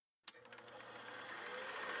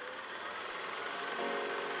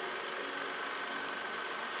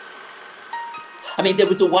I mean, there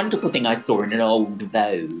was a wonderful thing I saw in an old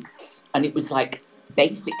Vogue, and it was like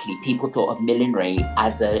basically people thought of millinery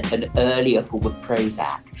as an earlier form of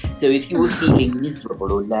Prozac. So if you were feeling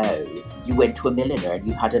miserable or low, you went to a milliner and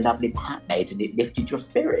you had a lovely hat made and it lifted your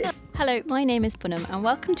spirit. Hello, my name is Poonam and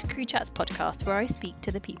welcome to Crew Chats podcast, where I speak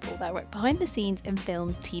to the people that work behind the scenes in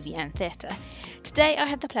film, TV and theatre. Today I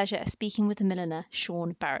have the pleasure of speaking with the milliner,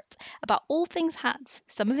 Sean Barrett, about all things hats,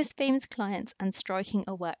 some of his famous clients and striking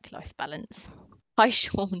a work-life balance. Hi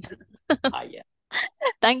Sean. Yeah.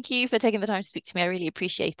 Thank you for taking the time to speak to me. I really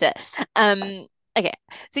appreciate it. Okay,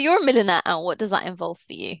 so you're a milliner and what does that involve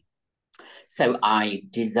for you? So I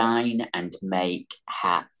design and make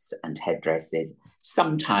hats and headdresses,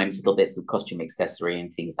 sometimes little bits of costume accessory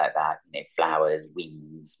and things like that, flowers,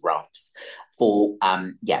 wings, ruffs, for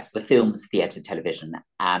films, theatre, television,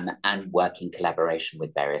 and work in collaboration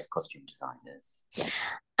with various costume designers. Yeah.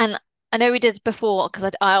 And I know we did before,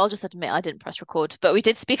 because I'll just admit I didn't press record, but we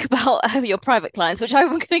did speak about your private clients, which I'm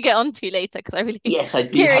going to get onto later because I really Yes, I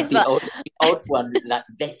do have the odd one, like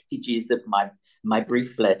vestiges of my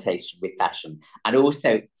brief flirtation with fashion, and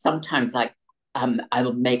also sometimes I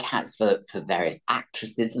will make hats for various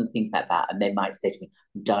actresses and things like that, and they might say to me,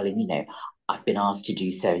 "Darling, I've been asked to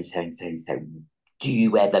do so and so and so and so. Do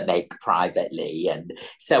you ever make privately?" And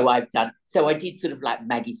so I did sort of like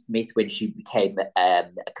Maggie Smith when she became a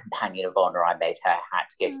companion of honor. I made her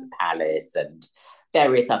hat to go to the palace, and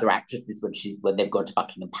various other actresses when they've gone to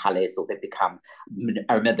Buckingham Palace or they've become.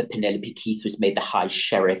 I remember Penelope Keith was made the High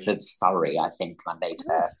Sheriff of Surrey, I think, and I made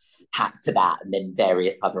her hat for that, and then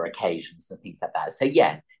various other occasions and things like that. So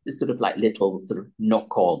yeah, there's sort of like little sort of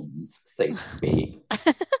knock-ons, so to speak.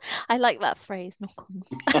 I like that phrase, knock-ons.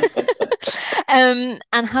 And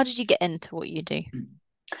how did you get into what you do?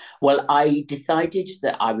 Well, I decided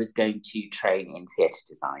that I was going to train in theatre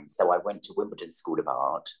design. So I went to Wimbledon School of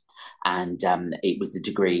Art, and it was a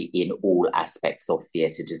degree in all aspects of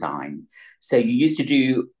theatre design. So you used to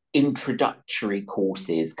do introductory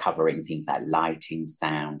courses covering things like lighting,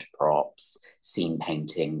 sound, props, scene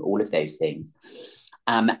painting, all of those things.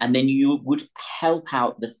 And then you would help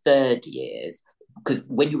out the third years, because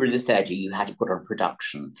when you were in the third year, you had to put on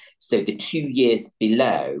production. So the 2 years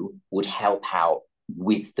below would help out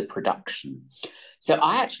with the production. So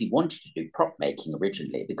I actually wanted to do prop making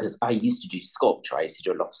originally because I used to do sculpture. I used to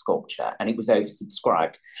do a lot of sculpture and it was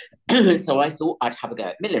oversubscribed. So I thought I'd have a go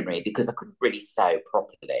at millinery because I couldn't really sew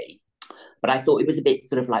properly. But I thought it was a bit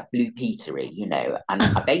sort of like Blue Petery, and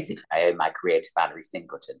I basically owe my career to Valerie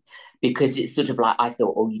Singleton because it's sort of like, I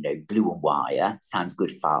thought, glue and wire sounds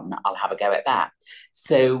good fun. I'll have a go at that.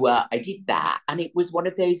 So I did that. And it was one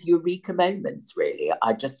of those eureka moments, really.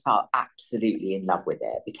 I just felt absolutely in love with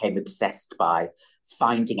it, became obsessed by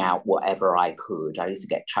finding out whatever I could. I used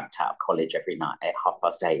to get chucked out of college every night at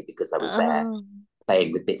 8:30 because I was there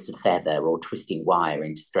playing with bits of feather or twisting wire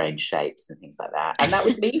into strange shapes and things like that. And that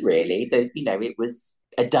was me, really. It was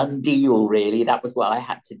a done deal, really. That was what I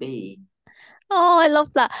had to be. Oh, I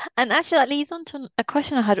love that. And actually, that leads on to a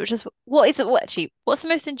question I had, which is, what's the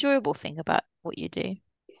most enjoyable thing about what you do?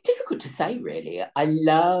 It's difficult to say, really. I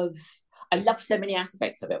love so many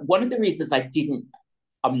aspects of it. One of the reasons I didn't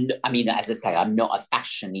as I say, I'm not a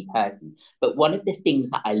fashiony person, but one of the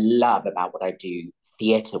things that I love about what I do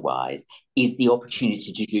theatre-wise is the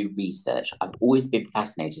opportunity to do research. I've always been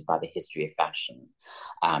fascinated by the history of fashion,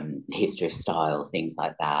 history of style, things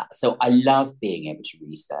like that. So I love being able to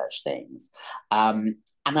research things. And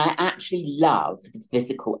I actually love the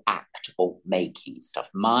physical act of making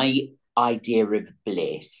stuff. My idea of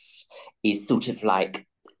bliss is sort of like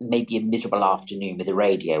maybe a miserable afternoon with the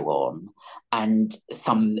radio on and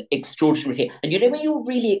some extraordinary thing. And when you're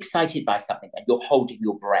really excited by something and you're holding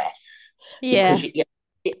your breath because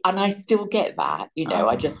and I still get that,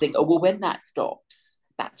 I just think, oh, well, when that stops,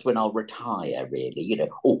 that's when I'll retire, really,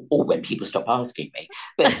 or when people stop asking me.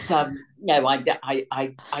 But no,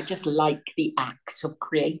 I just like the act of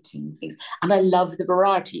creating things. And I love the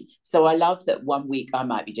variety. So I love that one week I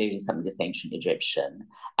might be doing something that's ancient Egyptian,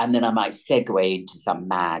 and then I might segue into some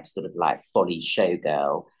mad sort of like folly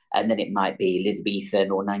showgirl, and then it might be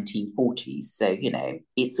Elizabethan or 1940s. So,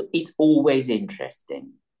 it's always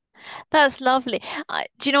interesting. That's lovely.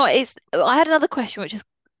 Do you know what? I had another question,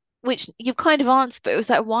 which you've kind of answered, but it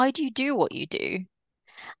was like, why do you do what you do?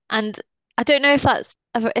 And I don't know if that's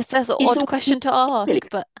an odd question to ask, really,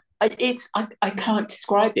 but I can't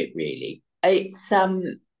describe it really. It's I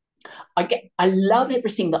love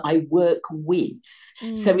everything that I work with.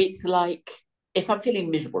 So it's like if I'm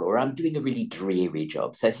feeling miserable or I'm doing a really dreary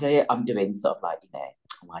job. So say I'm doing sort of like,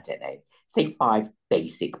 I don't know, say 5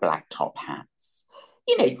 basic black top hats.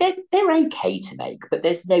 they're okay to make, but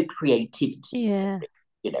there's no creativity there,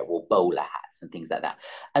 Yeah. or bowler hats and things like that.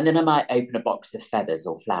 And then I might open a box of feathers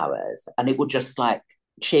or flowers, and it will just like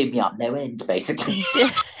cheer me up no end, basically.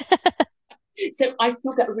 So I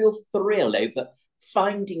still get a real thrill over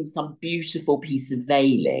finding some beautiful piece of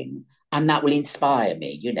veiling, and that will inspire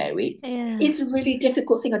me. Yeah. It's a really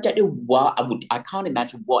difficult thing. I don't know what I can't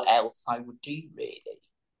imagine what else I would do, really.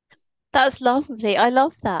 That's lovely. I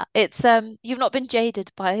love that. It's you've not been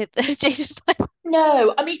jaded by jaded by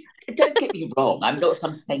No, I mean, don't get me wrong. I'm not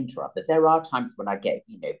some saint or other. There are times when I get,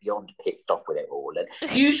 beyond pissed off with it all. And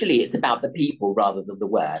usually it's about the people rather than the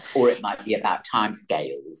work, or it might be about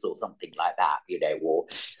timescales or something like that, or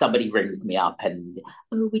somebody rings me up and,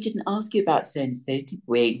 oh, we didn't ask you about so and so, did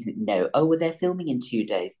we? No. Oh, well, they're filming in 2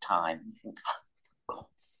 days' time. You think, oh, for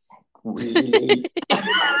God's sake, really?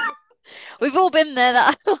 We've all been there.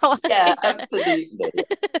 That Yeah, absolutely.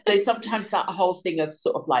 So sometimes that whole thing of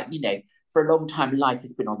sort of like, for a long time, life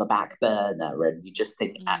has been on the back burner, and you just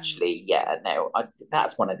think, Mm. actually, yeah, no,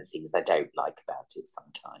 that's one of the things I don't like about it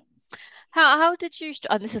sometimes. How did you?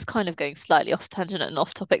 And this is kind of going slightly off tangent and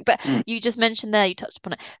off topic, but Mm. you just mentioned there, you touched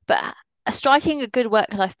upon it. But striking a good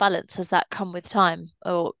work-life balance, has that come with time,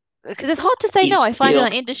 or because it's hard to say It's no? I find in still that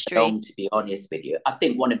coming industry. along, to be honest with you. I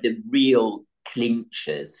think one of the real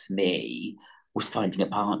clinchers for me was finding a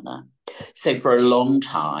partner. So for a long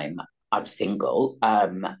time, I was single,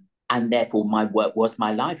 and therefore my work was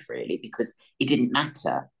my life, really, because it didn't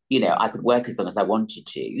matter. Mm. I could work as long as I wanted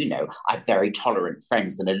to. I have very tolerant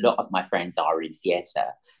friends, and a lot of my friends are in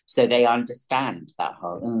theatre, so they understand that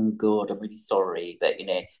whole, oh God, I'm really sorry, but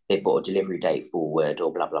they brought a delivery date forward,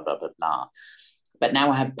 or blah blah blah blah blah. But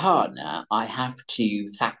now I have a partner, I have to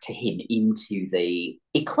factor him into the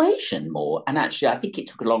equation more. And actually, I think it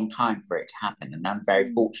took a long time for it to happen. And I'm very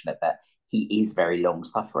Mm. fortunate that he is very long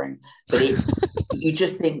suffering. But you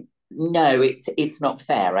just think, no, it's not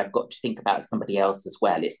fair. I've got to think about somebody else as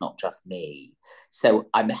well. It's not just me. So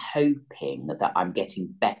I'm hoping that I'm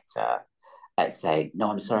getting better at saying,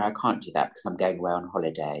 no, I'm sorry, I can't do that because I'm going away on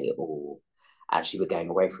holiday, or actually we're going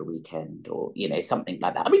away for a weekend, or something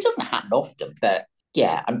like that. I mean, it doesn't happen often, but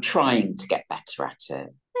yeah, I'm trying to get better at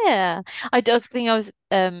it. Yeah, I don't think I was.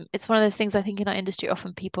 It's one of those things I think in our industry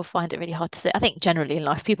often people find it really hard to say. I think generally in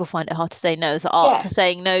life people find it hard to say no. There's an art to Yes,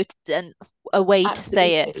 saying no and a way to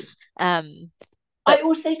say it. absolutely. I But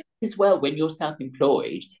always say as well, when you're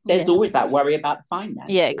self-employed, there's yeah, always that worry about the yeah,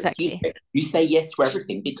 finances. exactly. You say yes to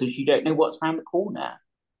everything because you don't know what's around the corner.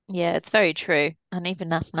 Yeah, it's very true. And even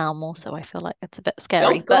now more so, I feel like it's a bit Oh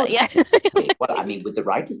scary. But God. yeah. Well, I mean, with the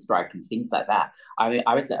writer's strike and things like that. I mean,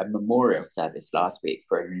 I was at a memorial service last week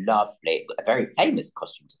for a very famous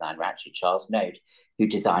costume designer, actually, Charles Node, who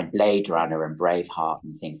designed Blade Runner and Braveheart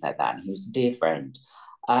and things like that. And he was a dear friend.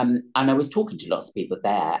 And I was talking to lots of people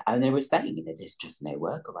there, and they were saying, there's just no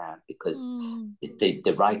work around because Mm.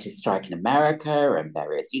 the writers' strike in America and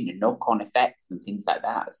various, knock-on effects and things like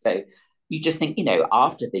that. So you just think,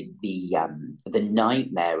 after the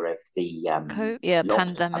nightmare of the Yeah, lockdown and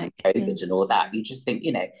pandemic. Yeah. COVID and all that, you just think,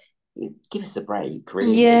 give us a break,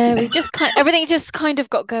 really. Yeah, we just everything just kind of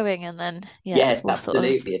got going and then yeah, it's Yes, all sort of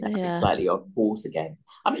absolutely. And now it's yeah. slightly on pause again.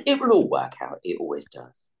 I mean, it will all work out. It always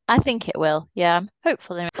does. I think it will. Yeah, I'm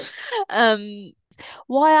hopeful. Um,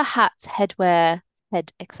 why are hats, headwear,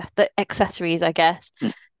 the accessories, I guess,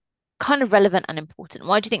 Mm. kind of relevant and important?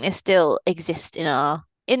 Why do you think they still exist in our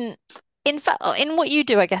in fact in what you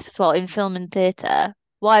do, I guess, as well, in film and theatre?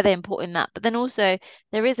 Why are they important in that? But then also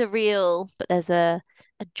there is but there's a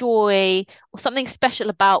joy or something special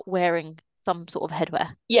about wearing some sort of headwear.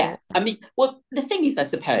 Yeah, Or I mean, well, the thing is, I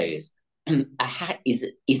suppose a hat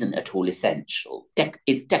isn't at all essential.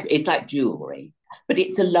 It's like jewelry, but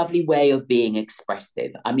it's a lovely way of being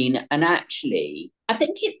expressive. I mean, and actually, I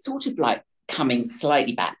think it's sort of like coming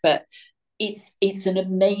slightly back, but it's an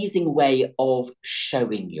amazing way of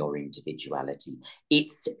showing your individuality.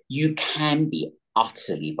 You can be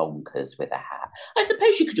utterly bonkers with a hat. I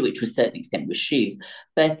suppose you could do it to a certain extent with shoes,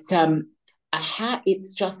 but a hat,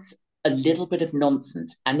 it's just a little bit of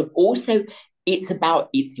nonsense. And also, it's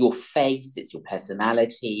your face, it's your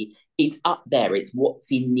personality, it's up there, it's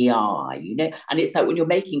what's in the eye. And it's like when you're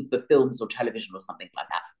making for films or television or something like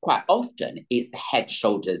that, quite often it's the head,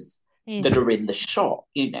 shoulders that yeah. are in the shot,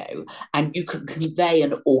 and you can convey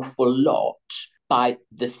an awful lot by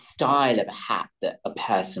the style of a hat that a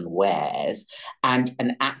person wears. And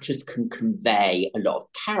an actress can convey a lot of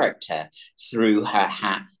character through her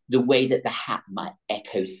hat, the way that the hat might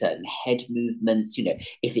echo certain head movements.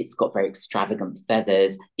 If it's got very extravagant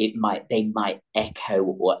feathers, they might echo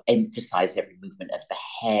or emphasize every movement of the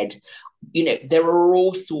head. there are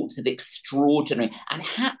all sorts of extraordinary, and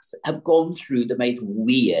hats have gone through the most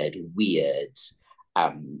weird.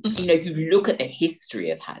 You look at the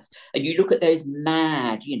history of hats and you look at those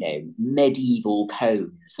mad, medieval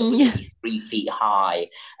cones that were nearly 3 feet high.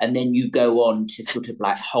 And then you go on to sort of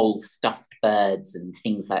like whole stuffed birds and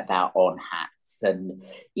things like that on hats. And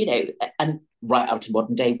right up to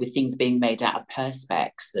modern day with things being made out of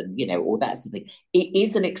perspex and, all that sort of thing. It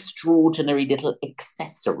is an extraordinary little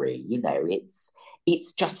accessory,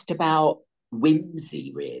 it's just about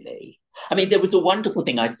whimsy, really. I mean, there was a wonderful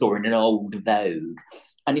thing I saw in an old Vogue,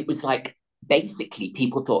 and it was like basically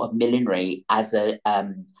people thought of millinery as an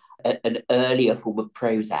earlier form of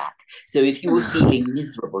Prozac. So if you were feeling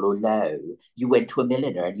miserable or low, you went to a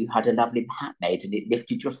milliner and you had a lovely hat made, and it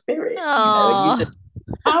lifted your spirits. And you just,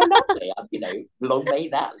 how lovely, long may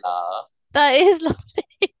that last. That is lovely.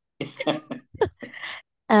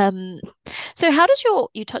 So how does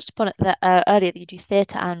you touched upon it earlier that you do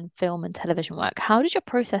theatre and film and television work. How does your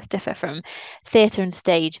process differ from theatre and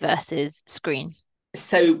stage versus screen?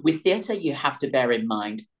 So with theatre, you have to bear in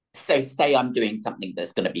mind, so say I'm doing something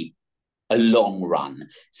that's going to be a long run.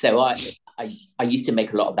 So I used to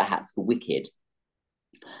make a lot of the hats for Wicked.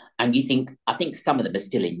 And I think some of them are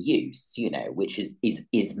still in use, which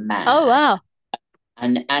is mad. Oh, wow.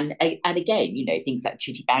 And again, things like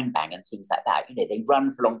Chitty Bang Bang and things like that, they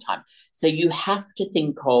run for a long time. So you have to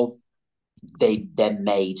think of they're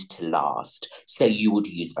made to last. So you would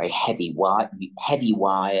use very heavy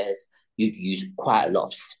wires. You'd use quite a lot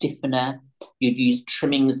of stiffener. You'd use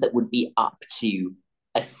trimmings that would be up to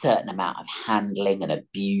a certain amount of handling and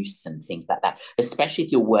abuse and things like that, especially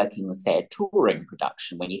if you're working on, say, a touring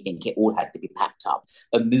production, when you think it all has to be packed up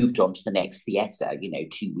and moved on to the next theatre,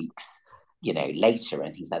 2 weeks later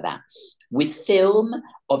and things like that. With film,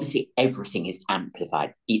 obviously everything is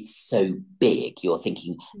amplified. It's so big. You're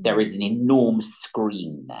thinking there is an enormous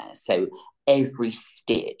screen there. So every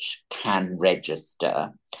stitch can register.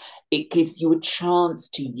 It gives you a chance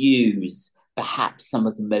to use perhaps some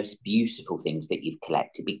of the most beautiful things that you've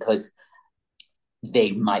collected, because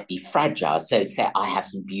they might be fragile. So say I have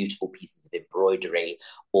some beautiful pieces of embroidery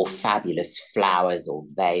or fabulous flowers or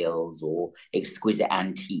veils or exquisite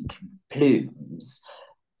antique plumes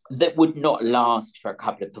that would not last for a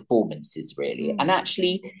couple of performances, really. And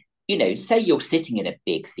actually, say you're sitting in a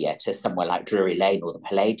big theatre somewhere like Drury Lane or the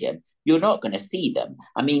Palladium, you're not going to see them.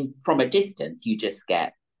 I mean, from a distance, you just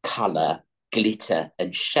get colour, glitter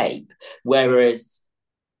and shape. Whereas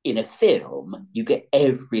in a film, you get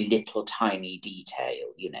every little tiny detail,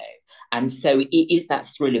 And so it is that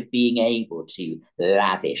thrill of being able to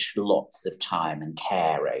lavish lots of time and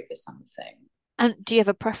care over something. And do you have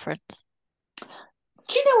a preference?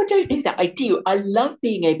 Do you know, I don't know that I do. I love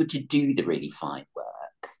being able to do the really fine work.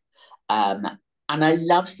 And I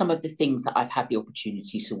love some of the things that I've had the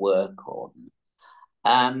opportunity to work on.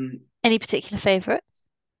 Any particular favourites?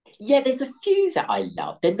 Yeah, there's a few that I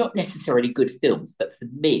love. They're not necessarily good films, but for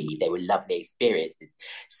me, they were lovely experiences.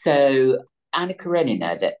 So Anna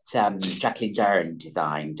Karenina that Jacqueline Durran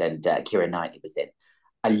designed and Keira Knightley was in.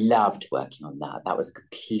 I loved working on that. That was a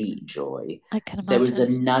complete joy. I can imagine. There was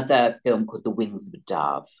another film called The Wings of a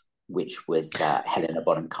Dove, which was Helena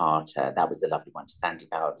Bonham Carter. That was a lovely one. Sandy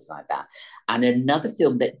Bauer designed that. And another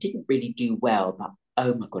film that didn't really do well, but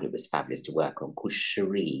oh my God, it was fabulous to work on, called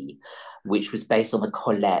Cherie, which was based on the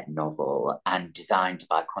Colette novel and designed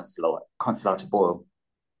by Consolata Boyle.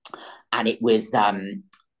 And it was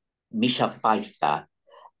Michelle Pfeiffer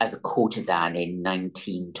as a courtesan in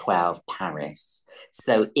 1912 Paris.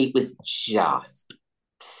 So it was just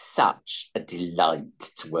such a delight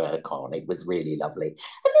to work on. It was really lovely. And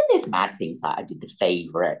then there's mad things like I did The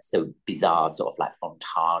Favourite, so bizarre sort of like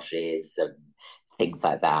fontages and things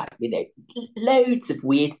like that, loads of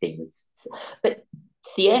weird things. But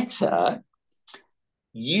theatre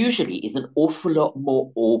usually is an awful lot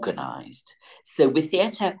more organised. So with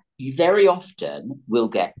theatre, you very often will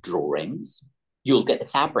get drawings. You'll get the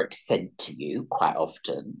fabric sent to you quite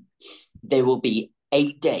often. There will be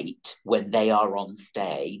a date when they are on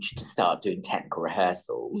stage to start doing technical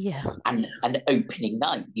rehearsals. Yeah. And an opening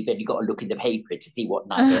night, you've only got to look in the paper to see what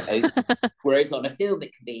night they're open. Whereas on a film,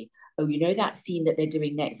 it can be, oh, that scene that they're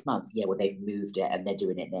doing next month? Yeah, well, they've moved it and they're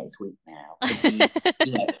doing it next week now.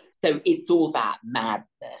 So it's all that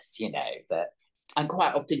madness, and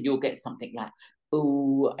quite often you'll get something like,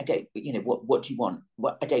 oh, I don't, what do you want?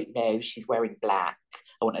 What, I don't know. She's wearing black.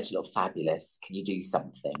 I want her to look fabulous. Can you do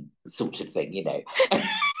something? Sort of thing,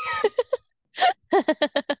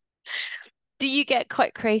 Do you get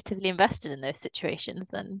quite creatively invested in those situations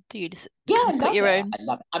then? Do you just Yeah, kind I of put love your it. own? I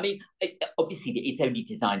love it. I mean, obviously, it's only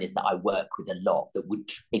designers that I work with a lot that would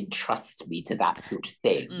entrust me to that sort of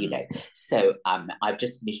thing, you Mm. know. So I've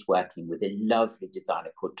just finished working with a lovely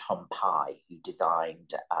designer called Tom Pye, who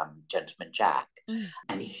designed Gentleman Jack. Mm.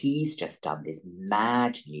 And he's just done this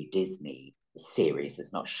mad new Disney series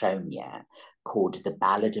that's not shown yet called The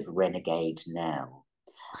Ballad of Renegade Nell.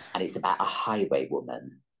 And it's about a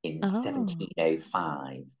highwaywoman in Oh.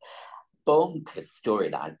 1705. Bonkers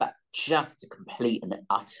storyline, but just a complete and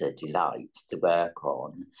utter delight to work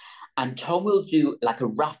on. And Tom will do like a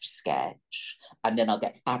rough sketch, and then I'll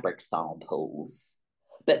get fabric samples.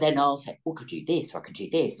 But then I'll say, oh, I could do this, or I could do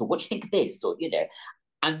this, or what do you think of this? Or, you know,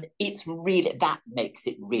 and it's really, that makes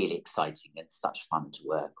it really exciting and such fun to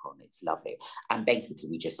work on. It's lovely. And basically,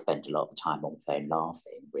 we just spend a lot of time on the phone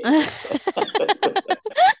laughing, really. So.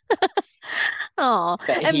 Oh,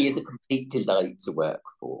 But he is a complete delight to work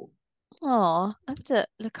for. oh, I have to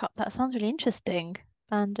look up. That sounds really interesting.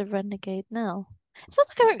 Band of Renegade now. It feels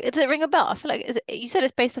like does it ring a bell? I feel like you said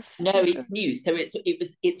it's based off No, true story. it's new. So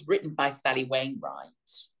it's written by Sally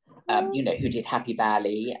Wainwright, Oh. you know, who did Happy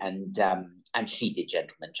Valley and she did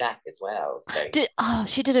Gentleman Jack as well. So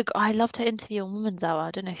She did a. I loved her interview on Woman's Hour.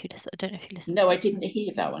 I don't know if you listen. I don't know if you listened no, to I it. didn't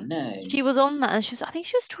hear that one. No. She was on that, and she was. I think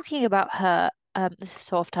she was talking about her. This is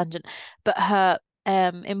so off tangent, but her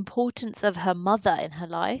importance of her mother in her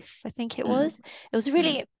life. I think it Mm, was. It was mm,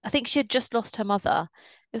 really. I think she had just lost her mother.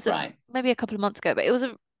 It was right. maybe a couple of months ago, but it was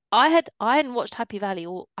a. I hadn't watched Happy Valley,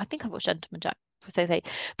 or I think I watched Gentleman Jack for say,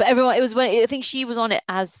 but everyone. It was when I think she was on it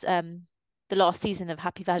as the last season of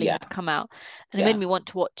Happy Valley Yeah. had come out, and it made Yeah. me want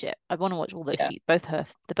to watch it. I want to watch all those Yeah. both her.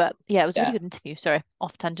 But yeah, it was a really Yeah. good interview. Sorry,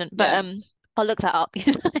 off tangent, but Yeah. I'll look that up.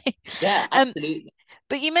 Yeah. Um, Absolutely.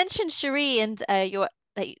 but you mentioned Cherie and your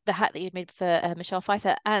the hat that you'd made for Michelle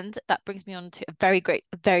Pfeiffer, and that brings me on to a very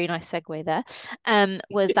nice segue there.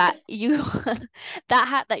 Was that you that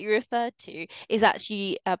hat that you referred to is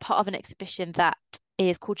actually part of an exhibition that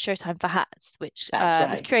is called Showtime for Hats, which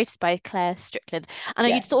That's was right. curated by Claire Strickland. I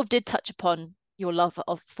know you sort of Yes. did touch upon your love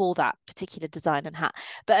of for that particular design and hat,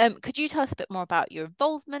 but could you tell us a bit more about your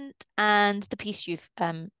involvement and the piece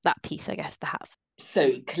that piece, I guess, the hat.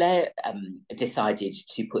 So Claire decided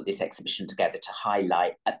to put this exhibition together to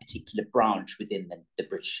highlight a particular branch within the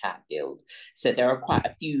British Hat Guild. So there are quite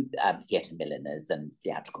a few theatre milliners and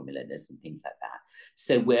theatrical milliners and things like that.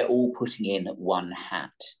 So we're all putting in one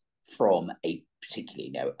hat from a particularly,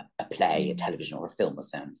 you know, a play, a television, or a film, or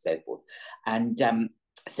so on and so forth. And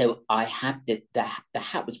so I had the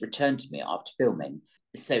hat was returned to me after filming.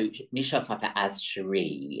 So Michelle Pfeiffer as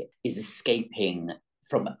Cherie is escaping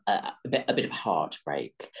from a bit of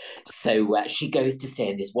heartbreak. So she goes to stay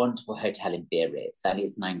in this wonderful hotel in Biarritz, and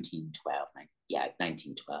it's 1912. Yeah,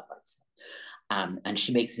 1912, I'd say. And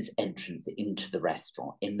she makes this entrance into the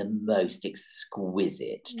restaurant in the most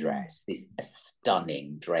exquisite dress, this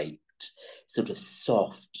stunning draped, sort of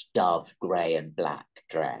soft dove grey and black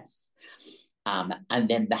dress. And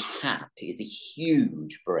then the hat is a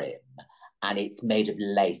huge brim, and it's made of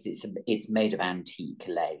lace. It's made of antique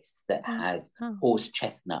lace that has Oh, horse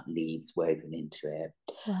chestnut leaves woven into it.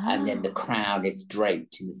 And then the wow. crown is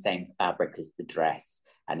draped in the same fabric as the dress,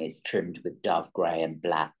 and it's trimmed with dove grey and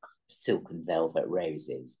black silk and velvet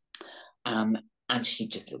roses. And she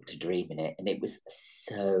just looked a dream in it, and it was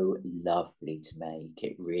so lovely to make.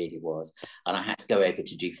 It really was. And I had to go over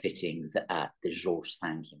to do fittings at the Georges V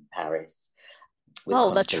in Paris with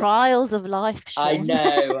Oh, the Consolata. trials of life, Sean. I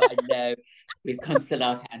know. With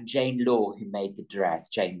Consolata and Jane Law, who made the dress.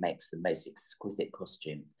 Jane makes the most exquisite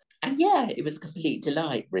costumes. And yeah, it was a complete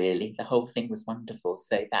delight, really. The whole thing was wonderful.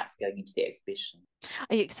 So that's going into the exhibition.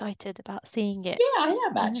 Are you excited about seeing it? Yeah, I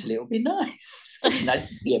am actually. It'll be nice. It'll be nice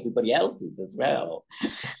to see everybody else's as well.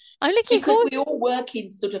 I'm looking Because forward. we all work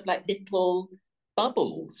in sort of like little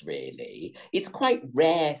bubbles, really. It's quite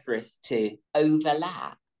rare for us to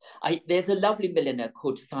overlap. There's a lovely milliner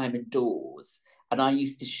called Simon Dawes, and I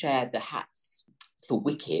used to share the hats for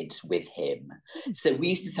Wicked with him. So we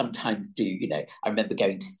used to sometimes do, you know, I remember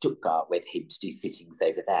going to Stuttgart with him to do fittings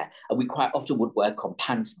over there, and we quite often would work on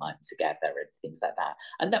pantomime together and things like that.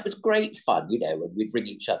 And that was great fun, you know, and we'd ring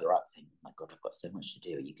each other up saying, oh my God, I've got so much to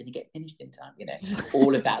do. Are you going to get finished in time? You know,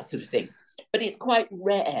 all of that sort of thing. But it's quite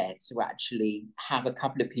rare to actually have a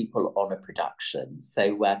couple of people on a production.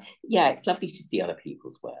 So yeah, it's lovely to see other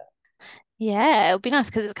people's work. Yeah, it'll be nice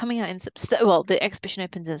because it's coming out in September. Well, the exhibition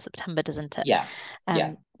opens in September, doesn't it? Yeah,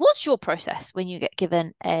 yeah. What's your process when you get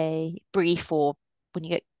given a brief or when you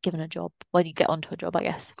get given a job, when you get onto a job, I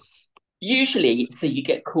guess? Usually, so you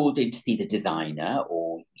get called in to see the designer,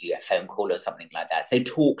 or you get a phone call or something like that. So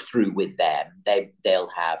talk through with them. They'll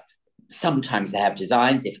have, sometimes they have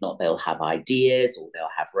designs. If not, they'll have ideas or they'll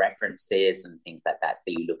have references and things like that. So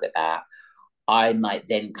you look at that. I might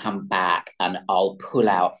then come back and I'll pull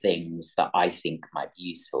out things that I think might be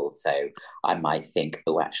useful. So I might think,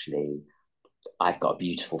 oh, actually, I've got a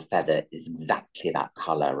beautiful feather, is exactly that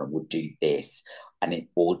colour and would do this. And it,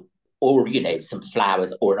 or you know, some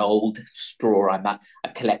flowers or an old straw. I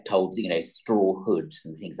collect old, you know, straw hoods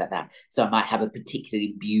and things like that. So I might have a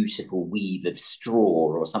particularly beautiful weave of straw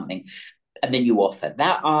or something. And then you offer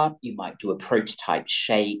that up. You might do a prototype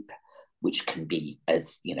shape, which can be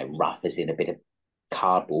as, you know, rough as in a bit of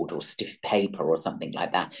cardboard or stiff paper or something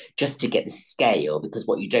like that, just to get the scale, because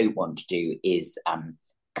what you don't want to do is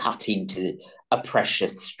cut into a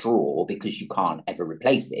precious straw, because you can't ever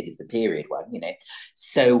replace it if it's a period one, you know.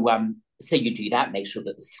 So so you do that, make sure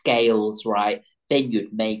that the scale's right. Then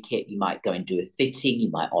you'd make it, you might go and do a fitting,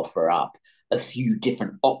 you might offer up a few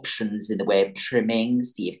different options in the way of trimming,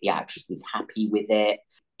 see if the actress is happy with it.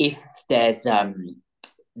 If there's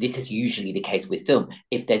this is usually the case with film.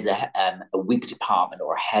 If there's a wig department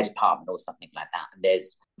or a hair department or something like that, and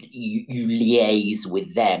there's you liaise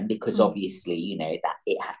with them, because obviously, you know, that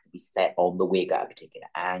it has to be set on the wig at a particular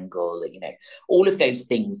angle, you know, all of those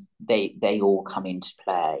things, they all come into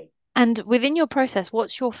play. And within your process,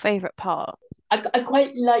 what's your favourite part? I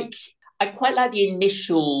quite like the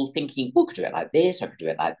initial thinking, oh, I could do it like this, I could do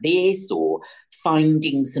it like this, or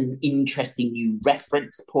finding some interesting new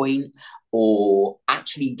reference point, or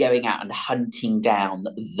actually going out and hunting down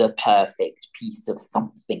the perfect piece of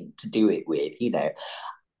something to do it with, you know.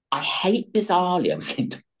 I hate, bizarrely, I was saying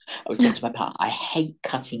to my partner, I hate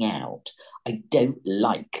cutting out. I don't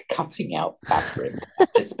like cutting out fabric,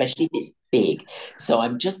 especially if it's big. So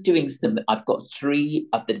I'm just doing I've got 3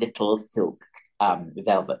 of the little silk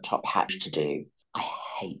velvet top hats to do. I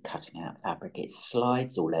hate cutting out fabric. It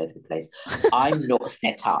slides all over the place. I'm not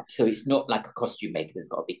set up, so it's not like a costume maker that's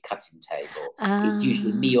got a big cutting table. It's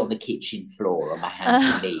usually me on the kitchen floor on my hands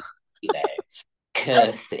and knees, you know,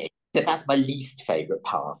 cursing. So that's my least favourite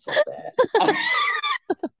part of it.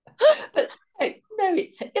 But no,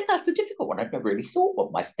 that's a difficult one. I've never really thought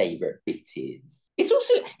what my favourite bit is. It's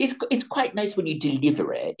also it's quite nice when you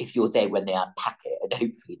deliver it, if you're there when they unpack it, and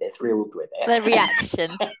hopefully they're thrilled with it. The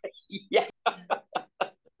reaction. Yeah.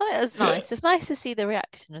 Oh, it was nice. It's nice to see the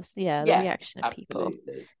reaction of the reaction of people.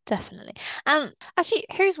 Definitely. Actually,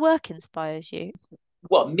 whose work inspires you?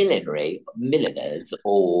 What, milliners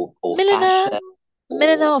or Milliner, fashion?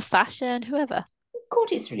 Milliner or fashion, whoever.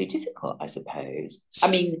 God, it's really difficult, I suppose. I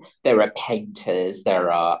mean, there are painters,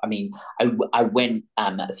 I mean, I went,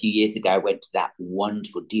 a few years ago, I went to that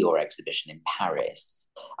wonderful Dior exhibition in Paris.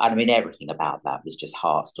 And I mean, everything about that was just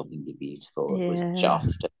heart-stoppingly beautiful. It was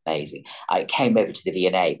just amazing. I came over to the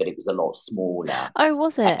V&A, but it was a lot smaller. Oh,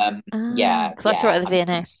 was it? Yeah. I saw it at the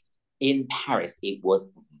V&A. In Paris, it was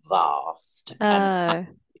vast and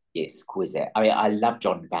exquisite. I mean, I love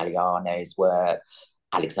John Galliano's work.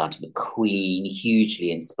 Alexander McQueen,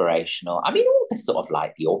 hugely inspirational. I mean, all the sort of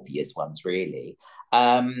like the obvious ones, really.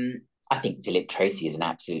 I think Philip Tracy is an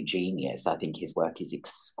absolute genius. I think his work is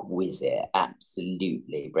exquisite,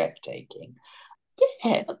 absolutely breathtaking.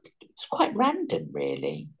 Yeah, it's quite random,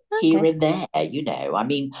 really. Here and there, you know. I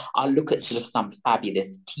mean, I'll look at sort of some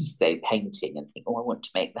fabulous Tissot painting and think, oh, I want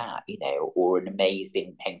to make that, you know, or an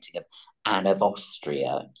amazing painting of Anne of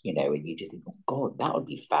Austria, you know, and you just think, oh, God, that would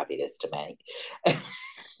be fabulous to make.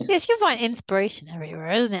 Yes, you can find inspiration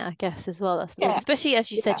everywhere, isn't it? I guess as well. That's especially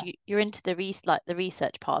as you said, you're into the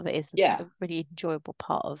research part of it is a really enjoyable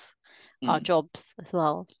part of our jobs as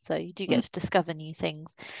well. So you do get to discover new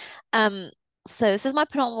things. So this is my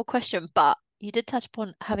penultimate question, but you did touch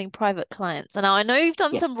upon having private clients. And now I know you've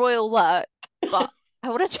done some royal work, but I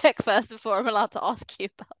want to check first before I'm allowed to ask you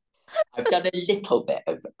about. I've done a little bit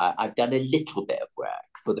of work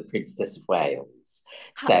for the Princess of Wales.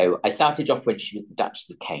 So I started off when she was the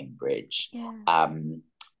Duchess of Cambridge. And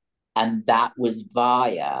that was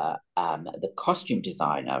via the costume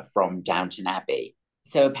designer from Downton Abbey.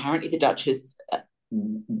 So apparently the Duchess,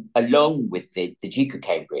 along with the Duke of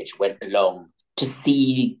Cambridge, went along to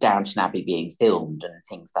see Downton Abbey being filmed and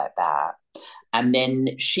things like that. And then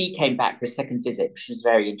she came back for a second visit. She was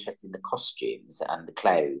very interested in the costumes and the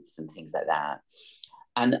clothes and things like that,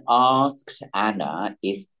 and asked Anna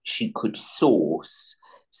if she could source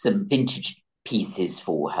some vintage pieces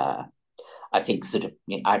for her. I think sort of,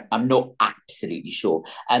 you know, I'm not absolutely sure.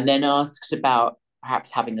 And then asked about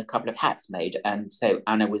perhaps having a couple of hats made. And so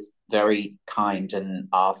Anna was very kind and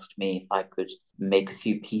asked me if I could make a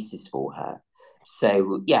few pieces for her.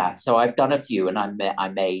 So yeah, so I've done a few, and I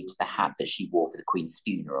made the hat that she wore for the Queen's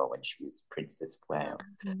funeral when she was Princess of Wales,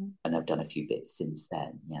 Mhm. and I've done a few bits since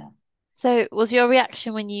then. Yeah. So, was your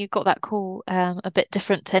reaction when you got that call a bit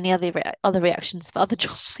different to any other reactions for other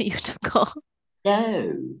jobs that you'd have got?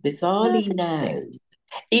 No, That's bizarrely, interesting. no.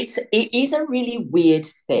 It is a really weird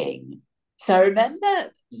thing. So I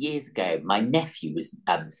remember years ago, my nephew was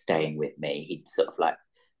staying with me. He'd sort of like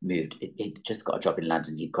moved. He'd just got a job in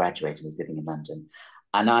London. He'd graduated and was living in London,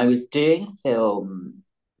 and I was doing a film.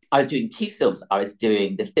 I was doing two films. I was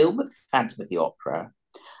doing the film of Phantom of the Opera,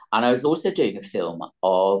 and I was also doing a film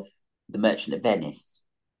of The Merchant of Venice.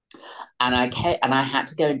 And I had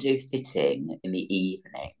to go and do a fitting in the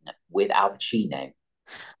evening with Al Pacino.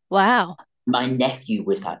 Wow. My nephew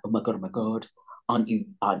was like, oh my God, aren't you,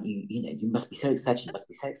 you must be so excited, you must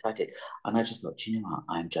be so excited. And I just thought, do you know what?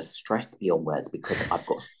 I'm just stressed beyond words because I've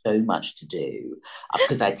got so much to do.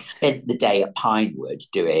 Because I'd spent the day at Pinewood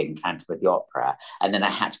doing Phantom of the Opera, and then I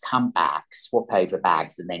had to come back, swap over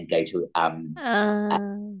bags, and then go to Um,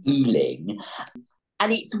 Ealing.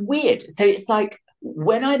 And it's weird. So it's like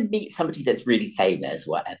when I meet somebody that's really famous,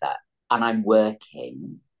 whatever, and I'm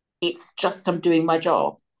working, it's just I'm doing my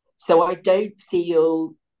job. So I don't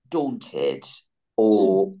feel daunted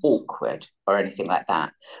or hmm. awkward or anything like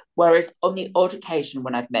that. Whereas on the odd occasion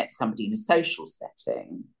when I've met somebody in a social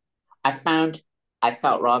setting, I found I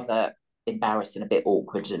felt rather embarrassed and a bit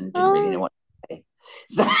awkward and didn't really know Oh, what to say.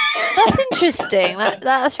 So that's interesting.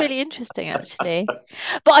 That's really interesting, actually.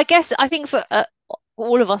 But I think for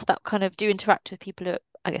all of us that kind of do interact with people who,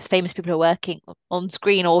 I guess, famous people who are working on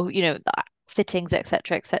screen or fittings,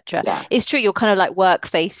 etc., etc. yeah, It's true. Your kind of like work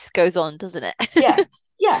face goes on, doesn't it?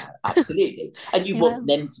 yes, yeah, absolutely. And you Yeah. want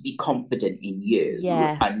them to be confident in you,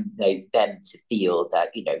 Yeah, and them to feel that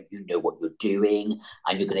you know what you're doing,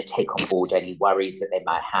 and you're going to take on board any worries that they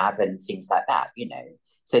might have and things like that.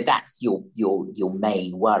 So that's your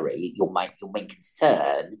main worry. Your main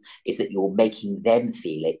concern is that you're making them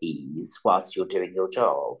feel at ease whilst you're doing your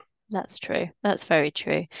job. that's true. That's very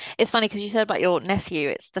true. It's funny because you said about your nephew.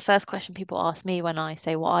 It's the first question people ask me when I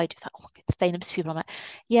say what I do. It's like, oh my God, the famous people. I'm like,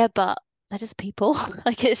 yeah, but they're just people.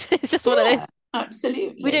 Like it's just one of Yeah, those. We don't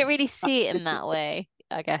absolutely. really see it in that way,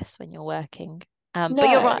 I guess, when you're working. But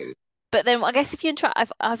you're right. No. But then I guess if you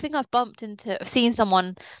interact, I think I've seen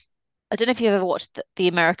someone. I don't know if you've ever watched the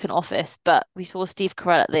American Office, but we saw Steve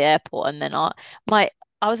Carell at the airport, and then my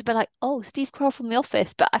I was a bit like, oh, Steve Carell from The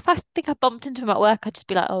Office. But if I think I bumped into him at work, I'd just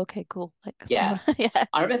be like, oh, okay, cool. Like, Yeah. yeah.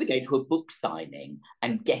 I remember going to a book signing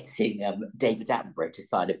and getting David Attenborough to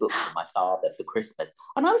sign a book for my father for Christmas.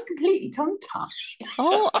 And I was completely tongue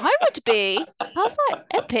Oh, I would be. How's that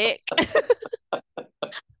epic? tied.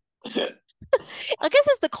 I guess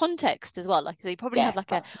it's the context as well. Like, so you probably have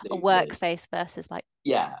Yes, like a work absolutely. face versus like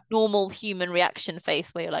Yeah. normal human reaction face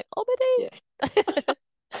where you're like, oh Yeah. my days.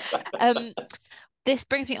 Um, this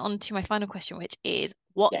brings me on to my final question, which is,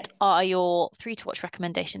 what Yes. are your three to watch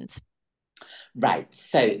recommendations? Right.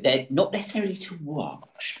 So they're not necessarily to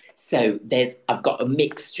watch. So I've got a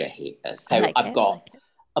mixture here. I So like I've it. I got like it.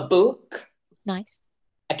 a book, Nice.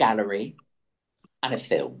 a gallery, and a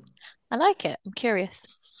film. I like it. I'm curious.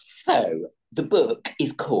 So the book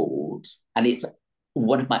is called, and it's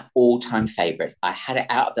one of my all-time favorites. I had it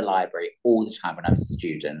out of the library all the time when I was a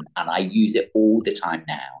student, and I use it all the time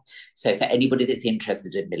now. So for anybody that's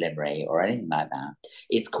interested in millinery or anything like that,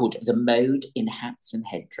 it's called The Mode in Hats and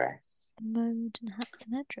Headdress, Mode and hats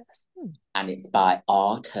and headdress. Hmm. and it's by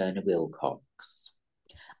R. Turner Wilcox,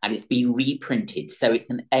 and it's been reprinted. So it's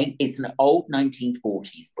an old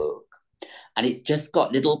 1940s book, and it's just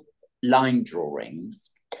got little line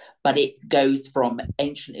drawings, but it goes from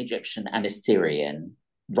ancient Egyptian and Assyrian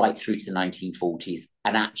right through to the 1940s,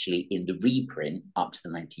 and actually in the reprint up to the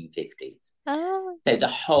 1950s. Oh, So the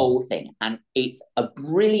whole thing, and it's a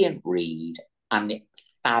brilliant read and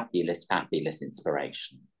fabulous, fabulous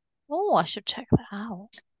inspiration. oh, I should check that out.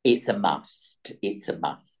 It's a must. It's a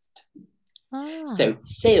must. So Ah,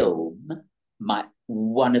 film, my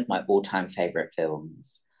one of my all-time favorite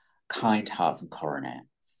films, Kind Hearts and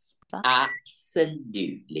Coronets. that.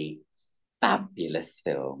 Absolutely fabulous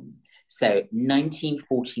film. So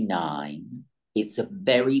 1949, it's a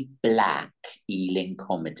very black Ealing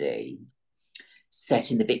comedy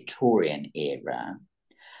set in the Victorian era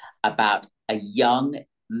about a young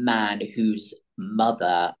man whose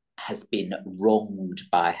mother has been wronged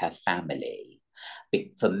by her family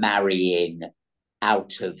for marrying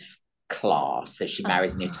out of class. So she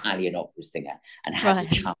marries an Ah, Italian opera singer and has a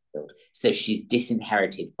right. child. So she's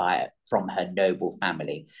disinherited from her noble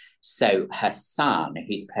family. So her son,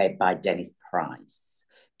 who's played by Dennis Price,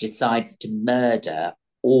 decides to murder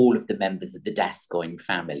all of the members of the Gascoigne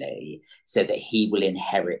family so that he will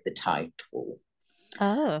inherit the title.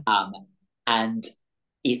 Oh, And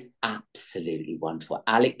it's absolutely wonderful.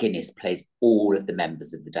 Alec Guinness plays all of the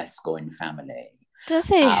members of the Gascoigne family. does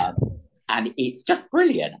he? And it's just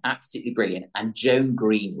brilliant, absolutely brilliant. And Joan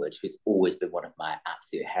Greenwood, who's always been one of my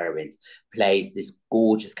absolute heroines, plays this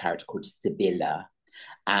gorgeous character called Sibylla.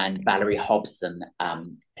 And Valerie Hobson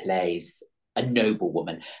plays a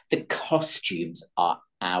noblewoman. The costumes are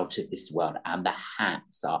out of this world, and the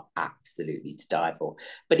hats are absolutely to die for.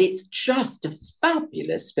 But it's just a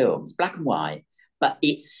fabulous film. It's black and white, but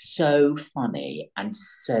it's so funny and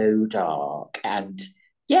so dark, and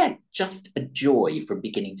yeah, just a joy from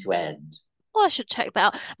beginning to end. Oh, I should check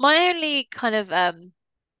that out. My only kind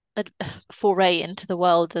of foray into the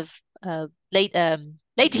world of lady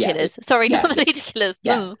Yeah, killers. Sorry, not yeah, the lady killers.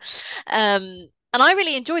 yeah. And I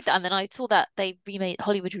really enjoyed that. And then I saw that they remade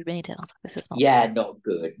Hollywood remade it. And I was like, this is not the Yeah, same. not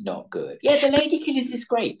good, not good. Yeah, The Lady Killers is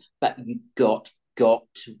great, but you got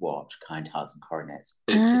to watch Kind Hearts and Coronets.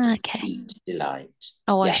 It's a Ah, okay. complete delight.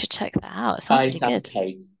 Oh, I Yeah, should check that out. It buy sounds really yourself a good.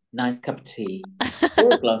 cake, nice cup of tea,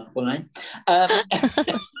 or a glass of wine. Um,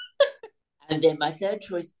 and then my third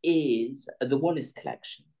choice is the Wallace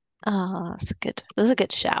collection. Oh, that's good. That's a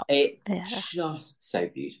good shout. It's Yeah. just so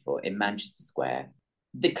beautiful in Manchester Square.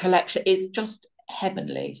 The collection is just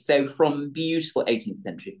heavenly. So, from beautiful 18th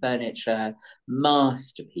century furniture,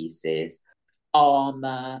 masterpieces,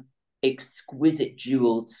 armor, exquisite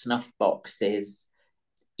jeweled snuff boxes,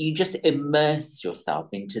 you just immerse yourself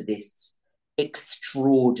into this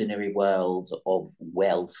extraordinary world of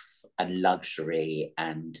wealth and luxury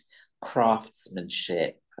and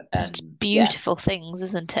craftsmanship. It's And yeah, beautiful things,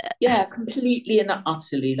 isn't it? yeah, completely and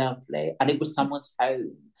utterly lovely. And it was someone's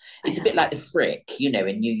home. I It's a bit know. like the Frick,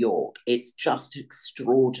 in New York. It's just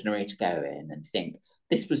extraordinary to go in and think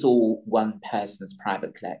this was all one person's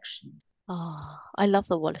private collection. Oh, I love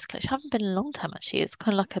the Wallace collection. I haven't been in a long time actually. It's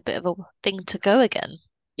kind of like a bit of a thing to go again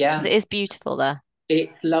because Yeah, it is beautiful there.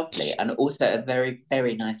 it's lovely. And also a very,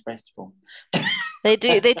 very nice restaurant. They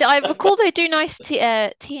do. They do. I recall they do nice tea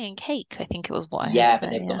and cake. I think it was what I had Yeah, but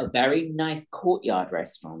there. they've Yeah. got a very nice courtyard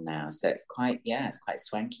restaurant now. So it's quite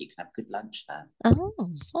swanky. You can have good lunch there. Oh,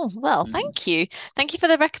 oh, well, Mm. thank you. Thank you for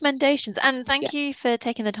the recommendations and Yeah. thank you for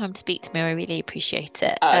taking the time to speak to me. I really appreciate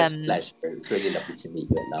it. Oh, it's a pleasure. It's really lovely to meet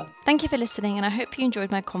you at last. Thank you for listening, and I hope you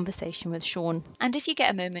enjoyed my conversation with Sean. And if you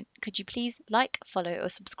get a moment, could you please like, follow, or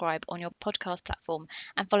subscribe on your podcast platform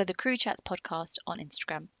and follow the Crew Chats podcast on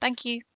Instagram? Thank you.